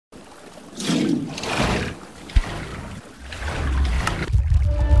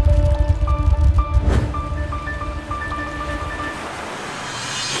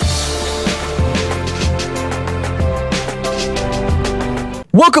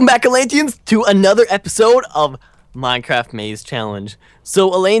Welcome back, Atlanteans, to another episode of Minecraft Maze Challenge.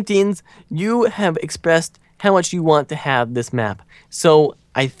 So, Atlanteans, you have expressed how much you want to have this map. So,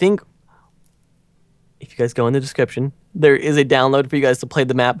 I think if you guys go in the description, there is a download for you guys to play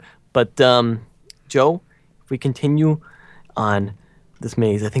the map. But, Joe, if we continue on this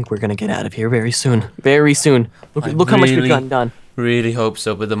maze, I think we're going to get out of here very soon. Very soon. Look how much we've gotten done. Really hope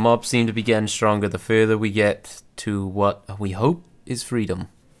so, but the mobs seem to be getting stronger the further we get to what we hope is freedom.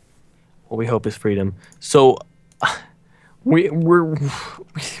 What we hope is freedom. So we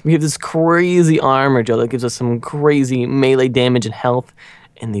have this crazy armor, Joe, that gives us some crazy melee damage and health,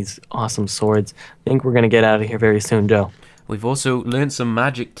 and these awesome swords. I think we're gonna get out of here very soon, Joe. We've also learned some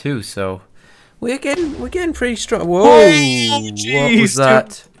magic too, so we're getting pretty strong. Whoa! Oh, what was that?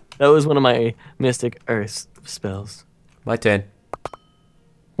 Dude. That was one of my Mystic Earth spells. My turn.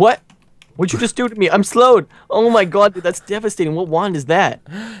 What? What'd you just do to me? I'm slowed. Oh my god, dude, that's devastating. What wand is that?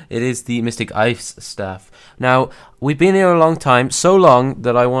 It is the Mystic Ice Staff. Now, we've been here a long time, so long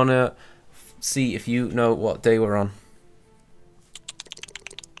that I want to see if you know what day we're on.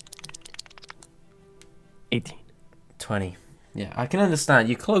 18. 20. Yeah, I can understand.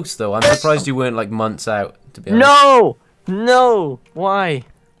 You're close, though. I'm surprised you weren't, like, months out, to be honest. No! No! Why?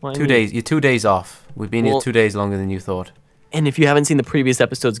 Why 2 days. You're 2 days off. We've been here 2 days longer than you thought. And if you haven't seen the previous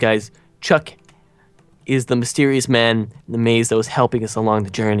episodes, guys, Chuck is the mysterious man in the maze that was helping us along the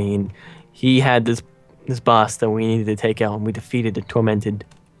journey, and he had this boss that we needed to take out, and we defeated a tormented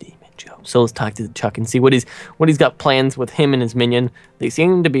demon, Joe. So let's talk to Chuck and see what he's got plans with him and his minion. They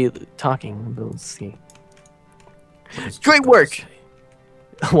seem to be talking, but let's see. Great work!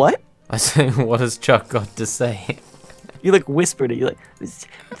 What? I say, what has Chuck got to say? You like whispered it. You like this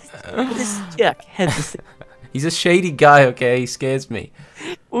Chuck has to say. He's a shady guy, okay? He scares me.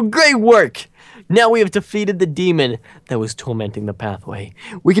 Well, great work! Now we have defeated the demon that was tormenting the pathway.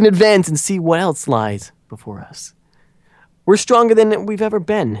 We can advance and see what else lies before us. We're stronger than we've ever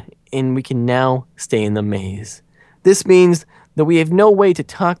been, and we can now stay in the maze. This means that we have no way to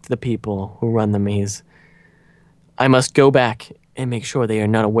talk to the people who run the maze. I must go back and make sure they are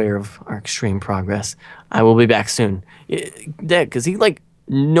not aware of our extreme progress. I will be back soon. Because he, like,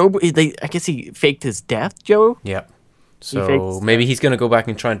 I guess he faked his death, Joe? Yeah. So maybe he's going to go back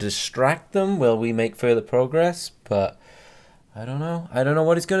and try and distract them while we make further progress, but I don't know. I don't know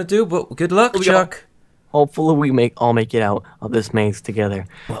what he's going to do, but good luck, Chuck. Hopefully we all make it out of this maze together.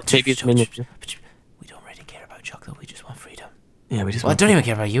 Well, we don't really care about Chuck, though. We just want freedom. Yeah, we just I don't even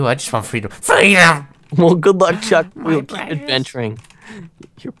care about you. I just want freedom. Freedom! Well, good luck, Chuck. We'll keep adventuring.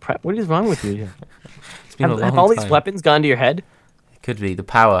 What is wrong with you? It's been a long have all time. These weapons gone to your head? It could be. The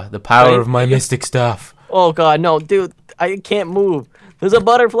power of my mystic staff. Oh, God, no, dude. I can't move. There's a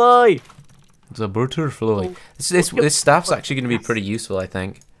butterfly. There's a butterfly. This staff's actually going to be pretty useful, I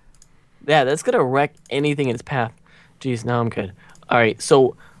think. Yeah, that's going to wreck anything in its path. Jeez, now I'm good. All right,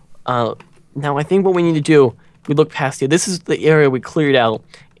 so now I think what we need to do, we look past here. This is the area we cleared out,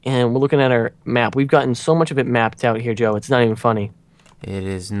 and we're looking at our map. We've gotten so much of it mapped out here, Joe. It's not even funny. It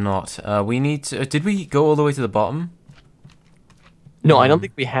is not. We need to... did we go all the way to the bottom? No, I don't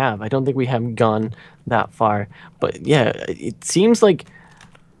think we have. I don't think we have gone that far. But yeah, it seems like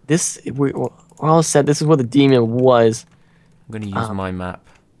we're all set. This is where the demon was. I'm going to use my map.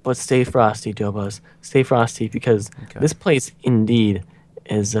 But stay frosty, Joe Buzz. Stay frosty, because this place indeed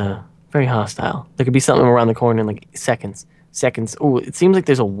is very hostile. There could be something around the corner in like seconds. Oh, it seems like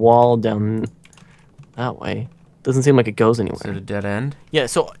there's a wall down that way. Doesn't seem like it goes anywhere. Is it a dead end? Yeah,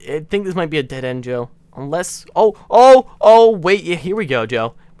 so I think this might be a dead end, Joe. Unless... Oh, wait. Yeah, here we go,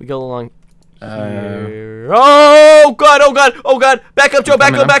 Joe. We go along here. Oh, God. Back up, Joe.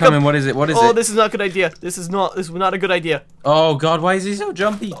 Back up. What is it? Oh, this is not a good idea. This is not a good idea. Oh, God. Why is he so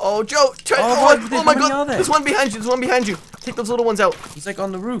jumpy? Oh, Joe. Oh, my God. There's one behind you. Take those little ones out. He's like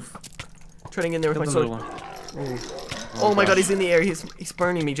on the roof. Treading in there with my sword. Oh, my God. He's in the air. He's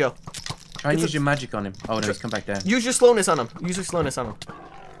burning me, Joe. Try and use your magic on him. Oh, no. He's come back down. Use your slowness on him.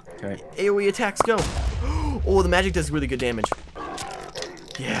 Okay. AoE attacks, go. Oh, the magic does really good damage.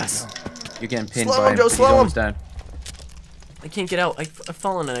 Yes. You're getting pinned by him. Joe, slow him. Down. I can't get out. I've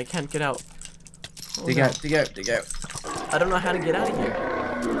fallen and I can't get out. Oh, dig out. I don't know how to get out of here.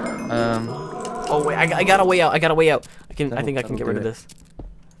 Oh wait, I got a way out. I think I can get rid of this.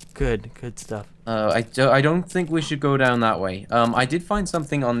 Good stuff. I don't think we should go down that way. I did find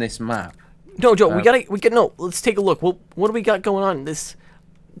something on this map. No, Joe, we gotta no. Let's take a look. What do we got going on? This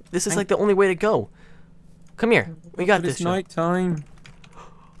This is like the only way to go. Come here. We got this. It's nighttime.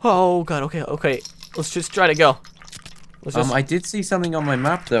 Oh god. Okay. Let's just try to go. I did see something on my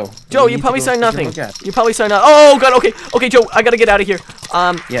map though. Joe, you probably saw nothing. You probably saw nothing. Oh god. Okay, Joe. I gotta get out of here.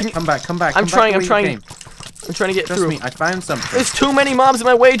 Yeah. Come back. I'm trying to get Trust through. me, I found something. There's too many mobs in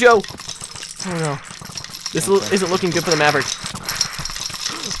my way, Joe. Oh no. This isn't looking good for the Maverick.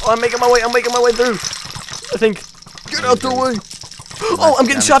 Oh, I'm making my way through. I think. Get out the way. Oh, I'm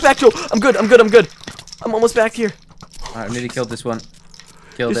getting shot back, Joe. I'm good. I'm almost back here. Alright, I nearly killed this one.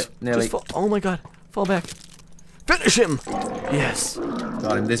 Killed it, nearly. Oh my god. Fall back. Finish him. Yes.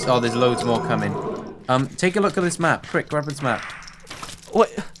 Got him. There's loads more coming. Take a look at this map. Quick, grab this map. What?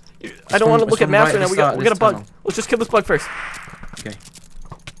 I don't want to look at maps right now. We got a bug. Let's just kill this bug first. Okay.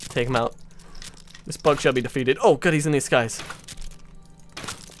 Take him out. This bug shall be defeated. Oh god, he's in these skies.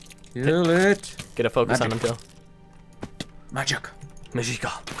 Kill it. Get a focus on him, Joe. Magic.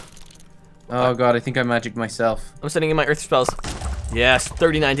 Magica. Oh god, I think I magicked myself. I'm sending in my earth spells. Yes,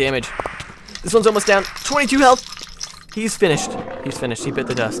 39 damage. This one's almost down. 22 health. He's finished. He bit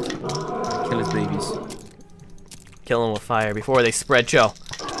the dust. Kill his babies. Kill him with fire before they spread, Joe.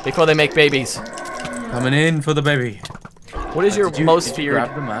 Before they make babies. Coming in for the baby. What is your most feared?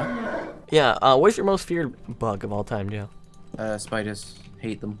 Grab the map? Yeah. What is your most feared bug of all time, Joe? Spiders.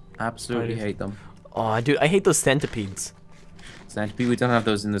 Hate them. Absolutely hate them. Oh, dude, I hate those centipedes. Centipede. We don't have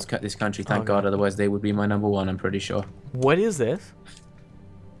those in this country, thank God. Otherwise, they would be my #1. I'm pretty sure. What is this?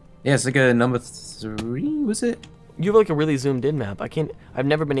 Yeah, it's like a number 3. Was it? You have like a really zoomed in map. I've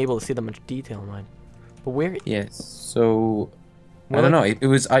never been able to see that much detail in mine. But where? Yes. So I don't know. It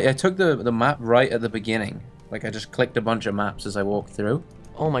was. I took the map right at the beginning. Like I just clicked a bunch of maps as I walked through.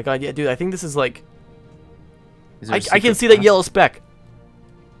 Oh my god, yeah, dude. I think this is like. I can see that yellow speck.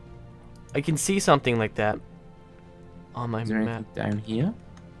 I can see something like that on my map. Down here?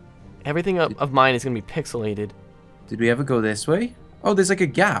 Everything of mine is gonna be pixelated. Did we ever go this way? Oh, there's like a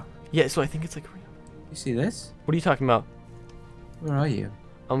gap. Yeah, so I think it's like. You see this? What are you talking about? Where are you?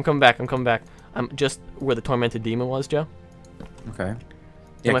 I'm coming back. I'm just where the tormented demon was, Joe. Okay.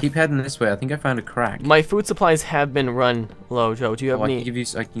 Yeah, keep heading this way. I think I found a crack. My food supplies have been run low, Joe. Do you have any?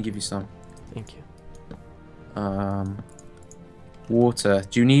 I can give you some. Thank you. Water.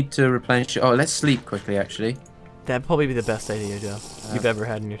 Do you need to replenish it? Oh, let's sleep quickly, actually. That'd probably be the best idea, Joe, you've ever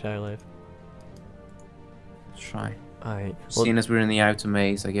had in your entire life. Let's try. Alright. Seeing as we're in the outer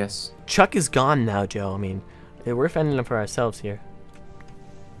maze, I guess. Chuck is gone now, Joe. I mean, we're fending him for ourselves here.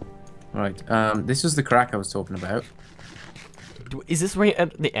 Alright, this is the crack I was talking about. Is this right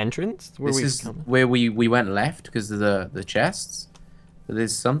at the entrance? This is where we went left because of the chests. But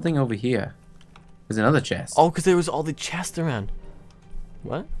there's something over here. There's another chest. Oh, because there was all the chests around.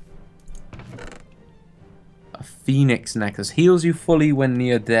 What? A phoenix necklace. Heals you fully when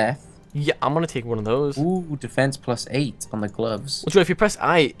near death. Yeah, I'm gonna take one of those. Ooh, defense +8 on the gloves. Well, Joe, if you press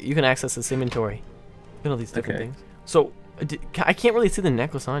I, you can access this inventory. Look at all these different things. So, I can't really see the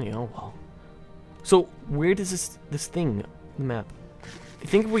necklace on you. Oh, well. So, where does this thing, the map? I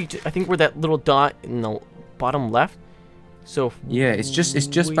think we're that little dot in the bottom left. So. Yeah, it's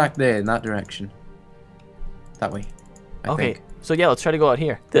just back there in that direction. That way. I think. So yeah, let's try to go out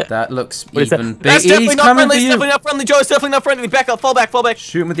here. That looks even bigger. That's definitely not friendly. It's definitely not friendly, Joe. It's definitely not friendly. Back up. Fall back.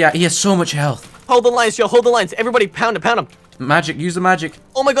 Shoot him with the eye. He has so much health. Hold the lines, Joe. Hold the lines. Everybody, pound him. Magic. Use the magic.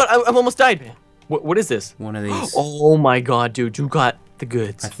 Oh my god, I've almost died. What is this? One of these. Oh my god, dude. You got the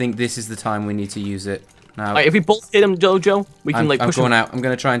goods. I think this is the time we need to use it. Now. Alright, if we both hit him, Joe, we can like push him. I'm going out. I'm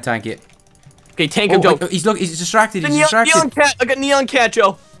going to try and tank it. Okay, tank him, Joe. He's distracted. He's distracted. Neon cat. I got neon cat,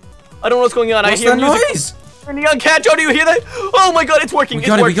 Joe. I don't know what's going on. What's I hear that music. noise? Neon cat, Joe, do you hear that? Oh my god, it's working. We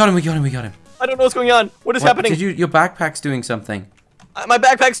got him. I don't know what's going on. What is happening? Your backpack's doing something. My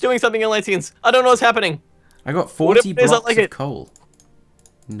backpack's doing something, Atlanteans. I don't know what's happening. I got 40 blocks of coal.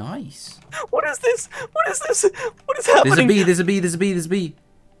 Nice. What is this? What is happening? There's a bee.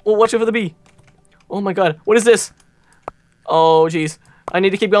 Well, watch out for the bee. Oh my god, what is this? Oh jeez. I need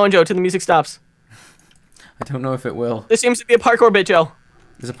to keep going, Joe, till the music stops. I don't know if it will. There seems to be a parkour bit, Joe.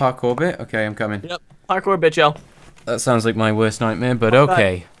 There's a parkour bit? Okay, I'm coming. Yep, parkour bit, Joe. That sounds like my worst nightmare, but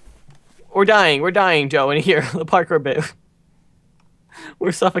okay. We're dying, Joe, in here. The parkour bit.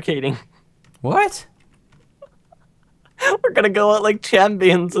 We're suffocating. What? We're gonna go out like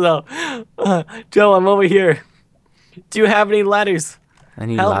champions, though. Joe, I'm over here. Do you have any ladders?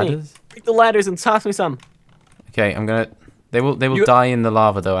 Any Help ladders? Me. Take the ladders and toss me some. Okay, I'm gonna... They will die in the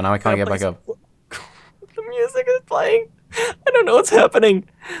lava, though, and now I can't get back up. The music is playing. I don't know what's happening.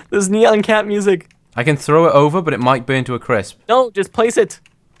 There's neon cat music. I can throw it over, but it might burn to a crisp. No, just place it.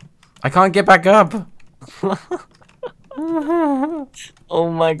 I can't get back up.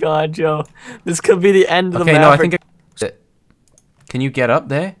 Oh my God, Joe. This could be the end of the Okay, map. no, I think Can you get up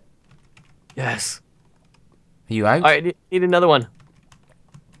there? Yes. Are you out? All right, need another one.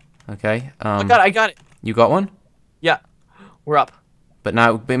 Okay. I got it. You got one? Yeah, we're up. But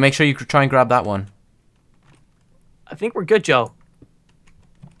now, make sure you try and grab that one. I think we're good, Joe.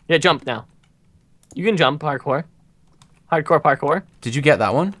 Yeah, jump now. You can jump, parkour. Hardcore parkour. Did you get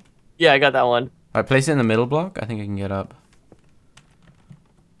that one? Yeah, I got that one. Alright, place it in the middle block. I think I can get up.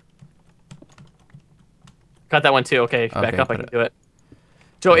 Got that one too. Okay, back up. I can do it.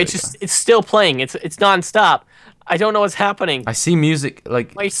 Joe, There it's still playing. It's non-stop. I don't know what's happening. I see music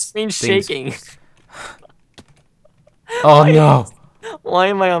like My screen's shaking. Oh no. Why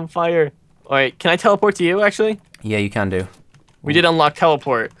am I on fire? Alright, can I teleport to you actually? Yeah, you can do. We did unlock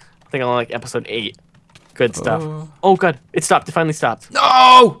teleport. I think on like episode 8. Good stuff. Oh god, it stopped. It finally stopped.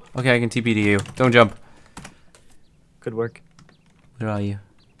 No! Okay, I can TP to you. Don't jump. Good work. Where are you?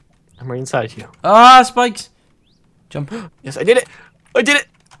 I'm right inside you. Ah, spikes! Jump. Yes, I did it. I did it.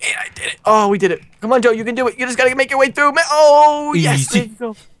 And I did it. Oh, we did it. Come on, Joe. You can do it. You just gotta make your way through. Oh, yes. There you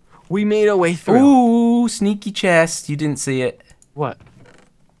go. We made our way through. Ooh, sneaky chest. You didn't see it. What?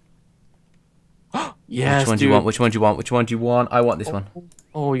 Yes, Which one do you want? Which one do you want? Which one do you want? I want this one.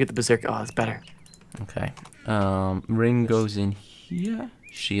 Oh, you get the berserk. Oh, that's better. Okay. Ring goes in here.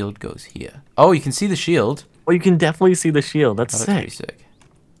 Shield goes here. Oh, you can see the shield. Oh, you can definitely see the shield. That's That's sick. pretty sick.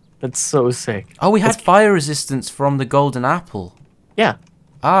 That's so sick. Oh, we had fire resistance from the golden apple. Yeah.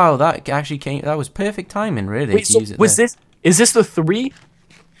 Oh, that actually came. That was perfect timing, really. Wait, to so use it was there. this? Is this the 3?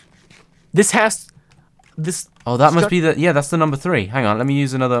 This has this. Oh, that must be the. Yeah, that's the number 3. Hang on, let me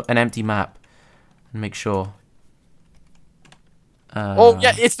use an empty map and make sure. Oh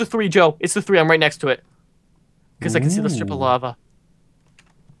yeah, it's the 3, Joe. It's the 3. I'm right next to it. Because I can see the strip of lava.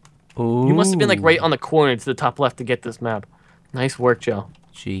 Ooh. You must have been like right on the corner to the top left to get this map. Nice work, Joe.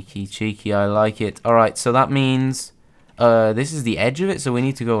 Cheeky, cheeky. I like it. All right, so that means this is the edge of it, so we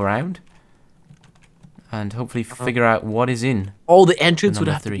need to go around and hopefully figure out what is in. Oh, the entrance would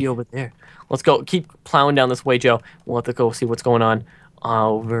number have to 3. be over there. Let's go. Keep plowing down this way, Joe. We'll have to go see what's going on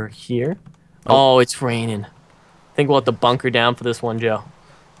over here. Oh, it's raining. I think we'll have to bunker down for this one, Joe.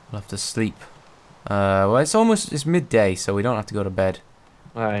 We'll have to sleep. Well, it's midday, so we don't have to go to bed.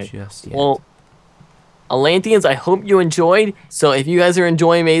 All right. Just yet. Well, Atlanteans, I hope you enjoyed. So if you guys are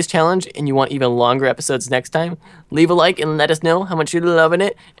enjoying Maze Challenge and you want even longer episodes next time, leave a like and let us know how much you're loving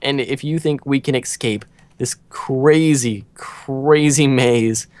it. And if you think we can escape this crazy, crazy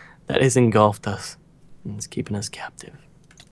maze that has engulfed us and is keeping us captive.